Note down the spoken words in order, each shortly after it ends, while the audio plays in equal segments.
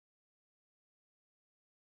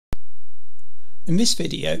In this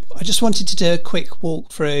video, I just wanted to do a quick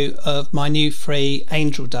walkthrough of my new free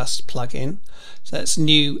Angel Dust plugin. So that's a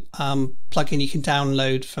new plugin you can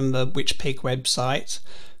download from the WitchPig website.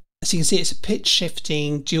 As you can see, it's a pitch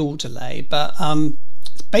shifting dual delay, but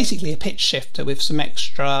it's basically a pitch shifter with some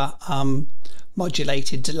extra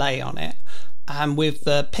modulated delay on it. And with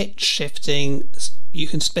the pitch shifting, you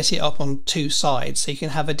can split it up on two sides, so you can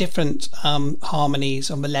have a different harmonies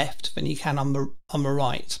on the left than you can on the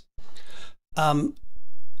right.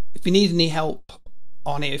 If you need any help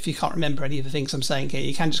on it, if you can't remember any of the things I'm saying here,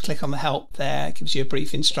 you can just click on the help there. It gives you a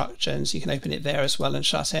brief instructions. You can open it there as well and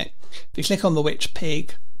shut it. If you click on the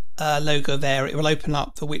WitchPig logo there, it will open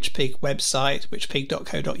up the WitchPig website,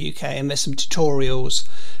 witchpig.co.uk, and there's some tutorials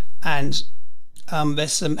and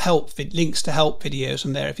there's some links to help videos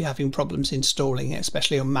on there if you're having problems installing it,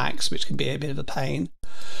 especially on Macs, which can be a bit of a pain.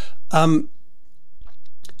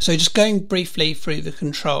 So just going briefly through the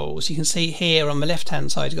controls, you can see here on the left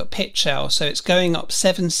hand side you've got pitch L, so it's going up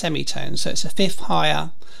 7 semitones, so it's a fifth higher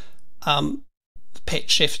pitch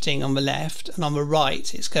shifting on the left, and on the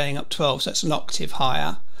right it's going up 12, so it's an octave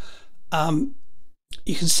higher.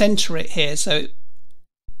 You can center it here, so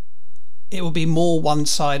it will be more one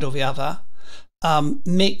side or the other.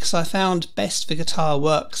 Mix, I found best for guitar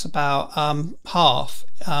works about half,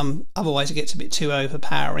 otherwise it gets a bit too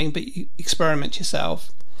overpowering, but you experiment yourself.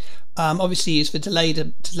 Obviously use the delay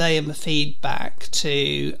and the feedback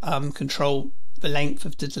to control the length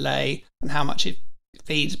of the delay and how much it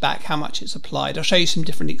feeds back, how much it's applied. I'll show you some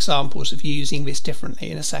different examples of using this differently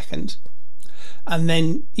in a second. And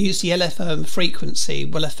then use the LFO and frequency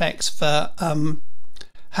will affect for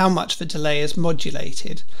how much the delay is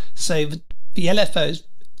modulated. So the LFO is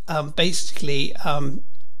basically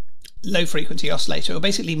low frequency oscillator. It will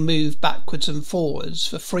basically move backwards and forwards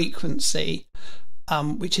for frequency,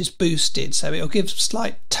 which is boosted, so it'll give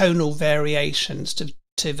slight tonal variations to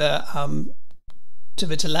the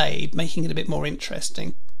delay, making it a bit more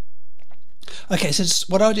interesting. Okay, so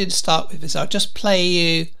what I'll do to start with is I'll just play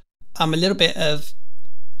you a little bit of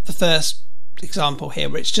the first example here,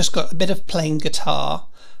 where it's just got a bit of plain guitar.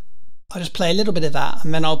 I'll just play a little bit of that,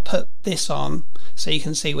 and then I'll put this on so you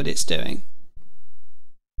can see what it's doing.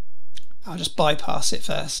 I'll just bypass it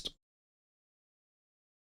first.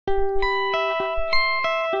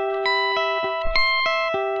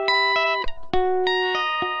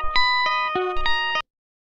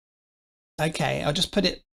 Okay, I'll just put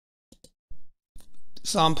it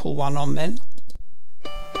sample one on then.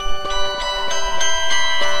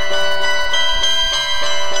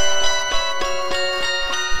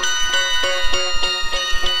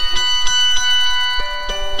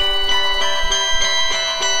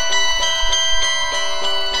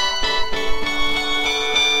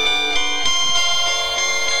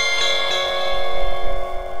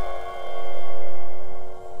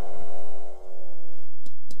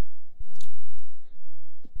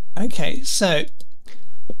 Okay, so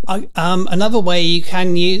another way you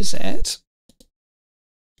can use it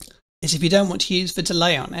is if you don't want to use the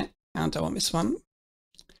delay on it. I don't want this one.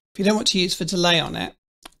 If you don't want to use the delay on it,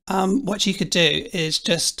 what you could do is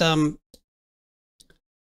just turn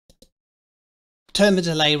the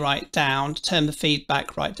delay right down, turn the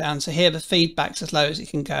feedback right down. So here the feedback's as low as it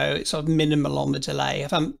can go. It's sort of minimal on the delay.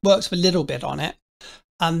 I've worked a little bit on it,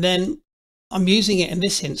 and then I'm using it in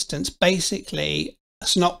this instance basically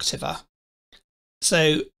as an octaver.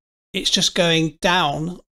 So it's just going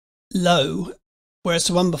down low, whereas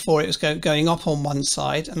the one before it was going up on one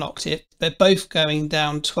side an octave. They're both going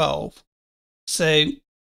down 12. So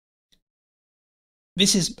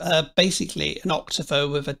this is basically an octaver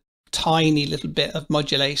with a tiny little bit of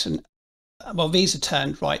modulation. Well, these are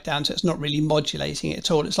turned right down, so it's not really modulating it at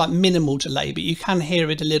all. It's like minimal delay, but you can hear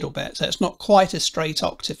it a little bit. So it's not quite a straight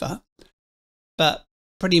octaver, but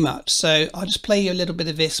pretty much. So I'll just play you a little bit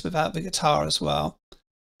of this without the guitar as well,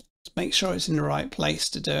 to make sure it's in the right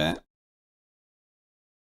place to do it.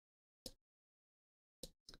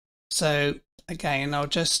 So again, I'll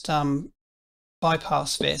just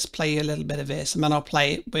bypass this, play you a little bit of this, and then I'll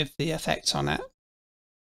play it with the effect on it.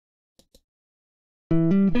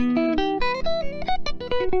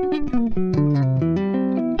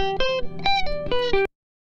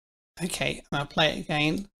 Okay, and I'll play it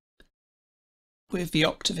again with the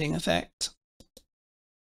octaving effect.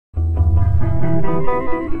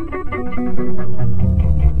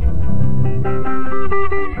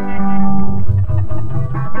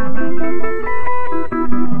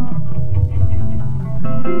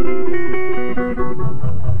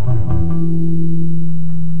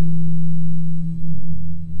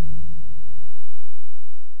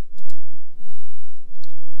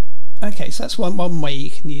 Okay, so that's one way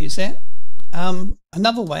you can use it.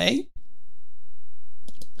 Another way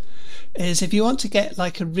is if you want to get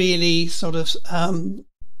like a really sort of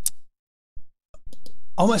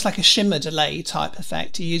almost like a shimmer delay type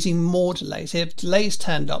effect, you're using more delays. If delay's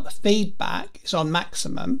turned up, the feedback is on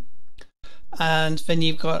maximum, and then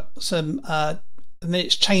you've got some and then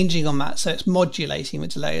it's changing on that, so it's modulating the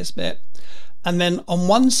delay a bit. And then on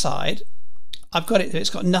one side I've got it's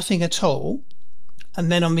got nothing at all,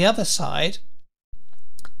 and then on the other side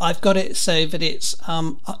I've got it so that it's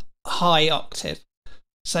high octave.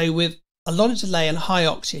 So with a lot of delay and high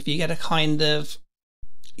octave, you get a kind of,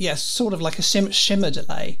 sort of like a shimmer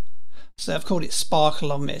delay. So I've called it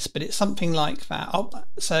sparkle on this, but it's something like that.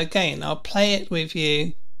 So again, I'll play it with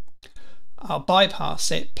you. I'll bypass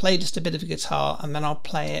it, play just a bit of a guitar, and then I'll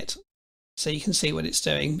play it so you can see what it's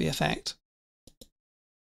doing, the effect.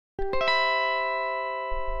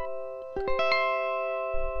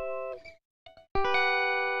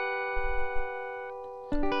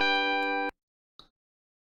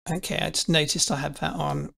 Okay, I just noticed I had that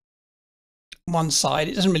on one side.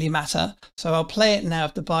 It doesn't really matter. So I'll play it now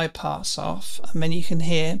with the bypass off, and then you can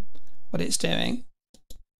hear what it's doing.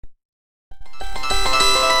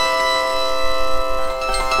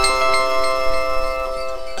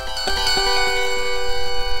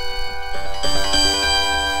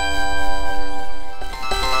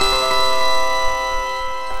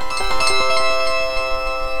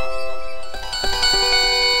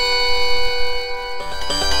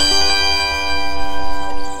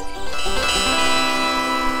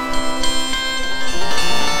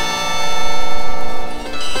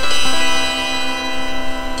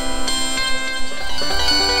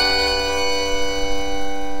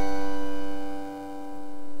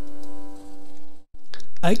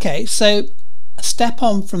 Okay, so a step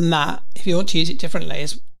on from that, if you want to use it differently,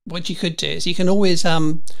 is what you could do is you can always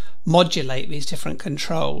modulate these different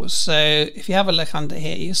controls. So if you have a look under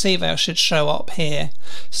here, you'll see they should show up here.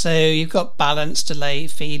 So you've got balance, delay,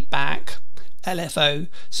 feedback, LFO.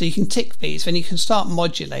 So you can tick these, then you can start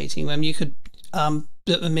modulating them. You could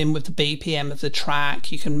put them in with the BPM of the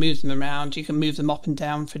track. You can move them around. You can move them up and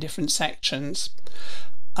down for different sections.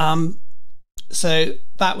 So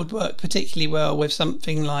that would work particularly well with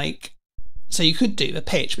something like, so you could do the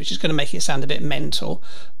pitch, which is going to make it sound a bit mental.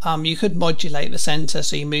 You could modulate the center,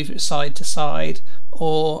 so you move it side to side,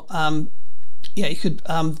 or you could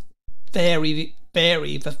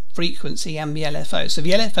vary the frequency and the LFO. So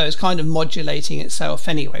the LFO is kind of modulating itself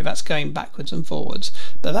anyway. That's going backwards and forwards,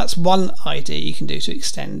 but that's one idea you can do to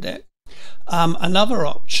extend it. Another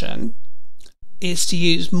option is to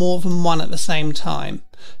use more than one at the same time.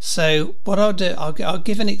 So what I'll do, I'll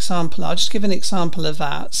give an example. I'll just give an example of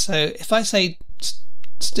that. So if I say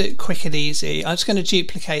to do it quick and easy, I'm just going to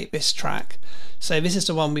duplicate this track. So this is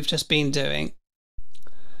the one we've just been doing.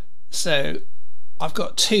 So I've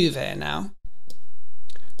got two there now.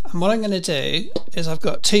 And what I'm going to do is I've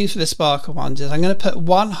got two for the sparkle ones. Is I'm going to put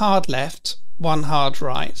one hard left, one hard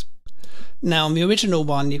right. Now on the original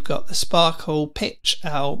one, you've got the sparkle pitch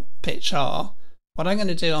L, pitch R. What I'm going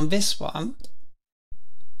to do on this one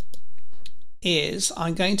is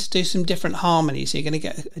I'm going to do some different harmonies. So you're going to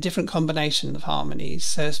get a different combination of harmonies.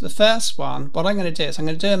 So the first one, what I'm going to do is I'm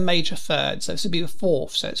going to do a major third. So this will be the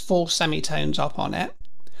fourth. So it's 4 semitones up on it.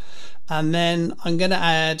 And then I'm going to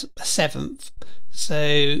add a seventh. So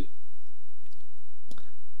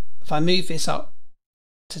if I move this up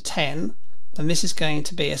to 10, then this is going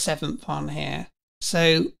to be a seventh on here.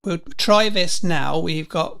 So we'll try this now. We've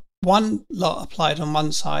got one lot applied on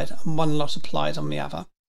one side and one lot applied on the other.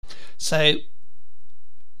 So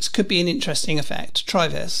this could be an interesting effect. Try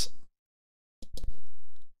this.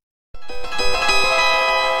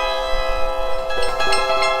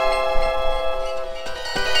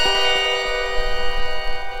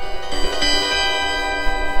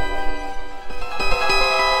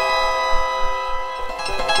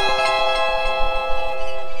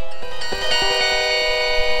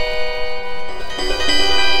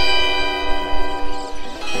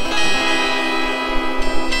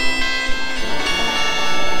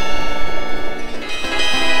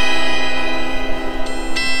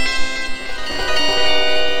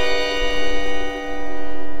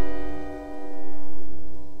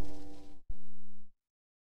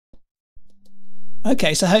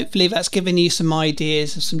 Okay, so hopefully that's given you some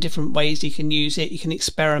ideas of some different ways you can use it. You can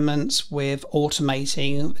experiment with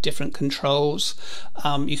automating different controls.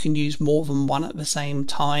 You can use more than one at the same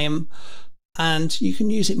time, and you can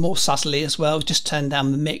use it more subtly as well. Just turn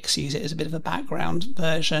down the mix, use it as a bit of a background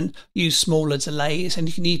version, use smaller delays, and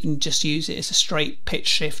you can even just use it as a straight pitch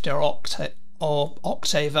shift or or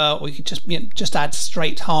octaver, or you could just add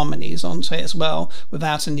straight harmonies onto it as well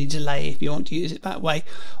without any delay if you want to use it that way.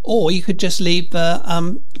 Or you could just leave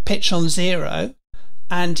the pitch on 0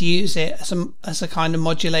 and use it as a kind of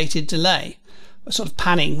modulated delay, a sort of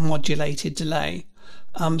panning modulated delay.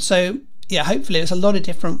 So yeah, hopefully there's a lot of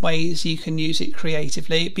different ways you can use it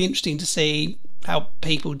creatively. It'd be interesting to see how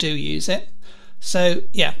people do use it. So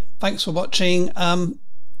yeah, thanks for watching.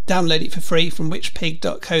 Download it for free from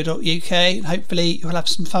witchpig.co.uk, and hopefully you'll have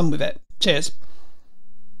some fun with it. Cheers.